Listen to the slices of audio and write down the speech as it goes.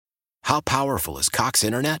How powerful is Cox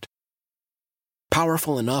Internet?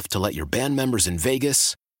 Powerful enough to let your band members in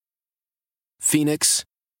Vegas, Phoenix,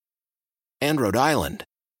 and Rhode Island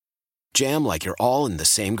jam like you're all in the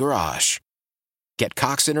same garage. Get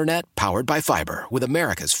Cox Internet powered by fiber with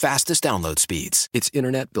America's fastest download speeds. It's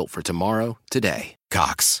internet built for tomorrow, today.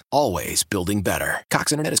 Cox, always building better.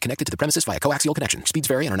 Cox Internet is connected to the premises via coaxial connection. Speeds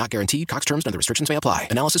vary and are not guaranteed. Cox terms and other restrictions may apply.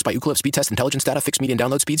 Analysis by Ookla Speed Test Intelligence Data. Fixed median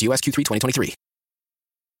download speeds. US Q3 2023.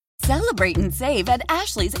 Celebrate and save at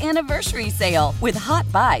Ashley's Anniversary Sale. With Hot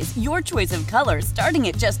Buys, your choice of colors starting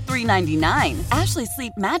at just $3.99. Ashley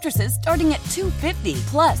Sleep mattresses starting at $2.50.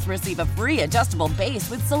 Plus, receive a free adjustable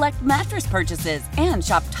base with select mattress purchases. And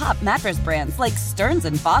shop top mattress brands like Stearns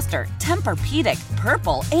 & Foster, Tempur-Pedic,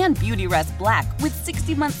 Purple, and Beautyrest Black with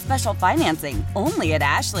 60-month special financing. Only at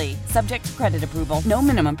Ashley. Subject to credit approval. No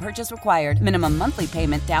minimum purchase required. Minimum monthly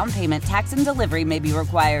payment, down payment, tax, and delivery may be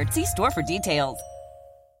required. See store for details.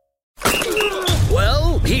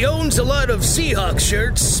 Well, he owns a lot of Seahawks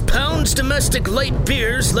shirts, pounds domestic light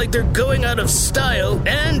beers like they're going out of style,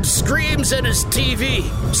 and screams at his TV.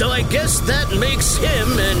 So I guess that makes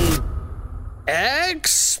him an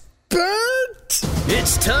expert?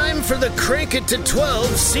 It's time for the Crank It to 12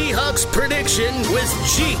 Seahawks prediction with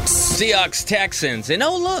Cheeks. Seahawks Texans, and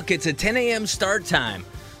oh look, it's a 10 a.m. start time.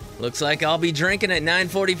 Looks like I'll be drinking at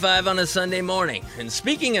 9:45 on a Sunday morning. And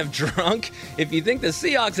speaking of drunk, if you think the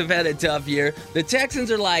Seahawks have had a tough year, the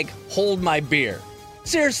Texans are like, hold my beer.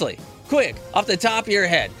 Seriously, quick, off the top of your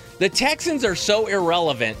head. The Texans are so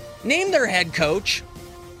irrelevant. Name their head coach.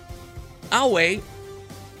 I'll wait.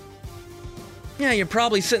 Yeah, you're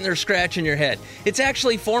probably sitting there scratching your head. It's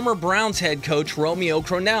actually former Browns head coach Romeo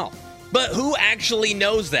Crennel. But who actually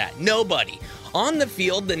knows that? Nobody. On the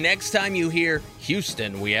field, the next time you hear,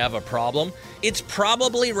 Houston, we have a problem, it's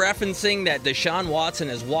probably referencing that Deshaun Watson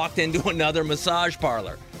has walked into another massage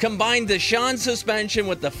parlor. Combine Deshaun's suspension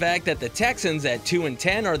with the fact that the Texans at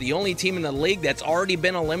 2-10 are the only team in the league that's already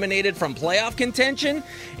been eliminated from playoff contention,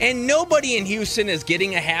 and nobody in Houston is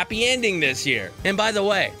getting a happy ending this year. And by the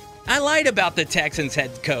way, I lied about the Texans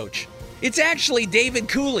head coach. It's actually David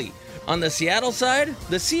Cooley. On the Seattle side,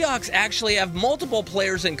 the Seahawks actually have multiple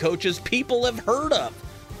players and coaches people have heard of.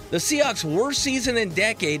 The Seahawks' worst season in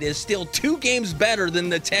decade is still 2 games better than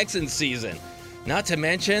the Texans' season. Not to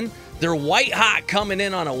mention, they're white hot coming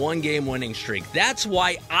in on a 1-game winning streak. That's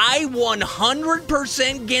why I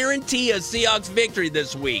 100% guarantee a Seahawks victory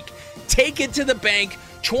this week. Take it to the bank,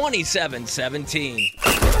 27-17.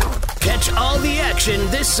 Catch all the action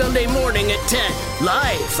this Sunday morning at 10,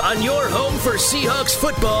 live on your home for Seahawks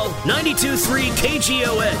football, 92.3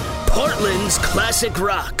 KGON, Portland's classic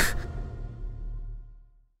rock.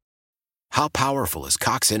 How powerful is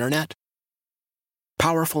Cox Internet?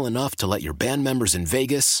 Powerful enough to let your band members in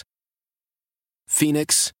Vegas,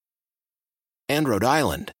 Phoenix, and Rhode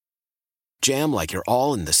Island jam like you're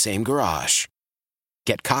all in the same garage.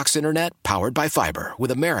 Get Cox Internet powered by fiber with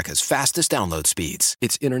America's fastest download speeds.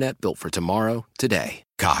 It's internet built for tomorrow, today.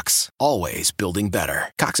 Cox, always building better.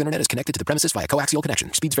 Cox Internet is connected to the premises via coaxial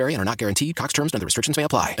connection. Speeds vary and are not guaranteed. Cox terms and other restrictions may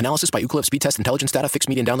apply. Analysis by Ookla Speed Test Intelligence Data. Fixed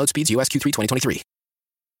median download speeds. US Q3 2023.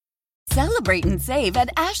 Celebrate and save at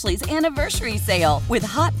Ashley's Anniversary Sale. With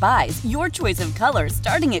Hot Buys, your choice of colors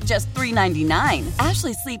starting at just $3.99.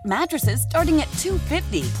 Ashley Sleep mattresses starting at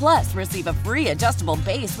 $2.50. Plus, receive a free adjustable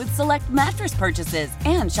base with select mattress purchases.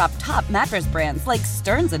 And shop top mattress brands like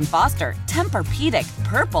Stearns & Foster, Tempur-Pedic,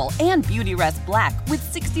 Purple, and Beautyrest Black with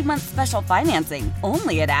 60-month special financing.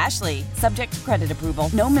 Only at Ashley. Subject to credit approval.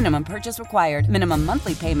 No minimum purchase required. Minimum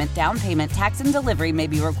monthly payment, down payment, tax, and delivery may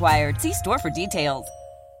be required. See store for details.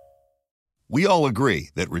 We all agree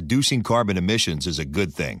that reducing carbon emissions is a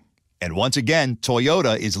good thing. And once again,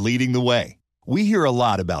 Toyota is leading the way. We hear a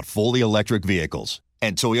lot about fully electric vehicles,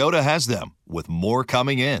 and Toyota has them, with more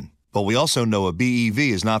coming in. But we also know a BEV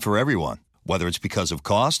is not for everyone, whether it's because of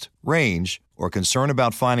cost, range, or concern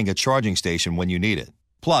about finding a charging station when you need it.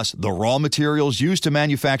 Plus, the raw materials used to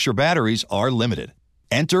manufacture batteries are limited.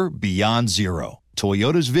 Enter Beyond Zero,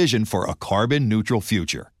 Toyota's vision for a carbon-neutral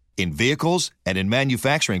future. In vehicles and in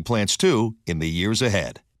manufacturing plants, too, in the years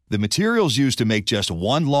ahead. The materials used to make just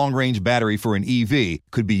one long-range battery for an EV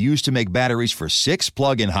could be used to make batteries for 6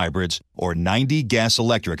 plug-in hybrids or 90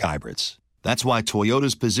 gas-electric hybrids. That's why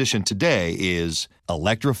Toyota's position today is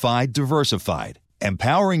electrified, diversified,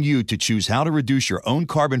 empowering you to choose how to reduce your own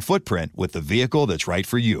carbon footprint with the vehicle that's right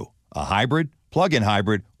for you, a hybrid, plug-in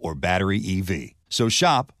hybrid, or battery EV. So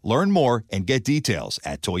shop, learn more, and get details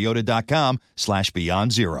at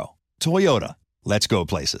toyota.com/beyond zero. Toyota, let's go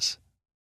places.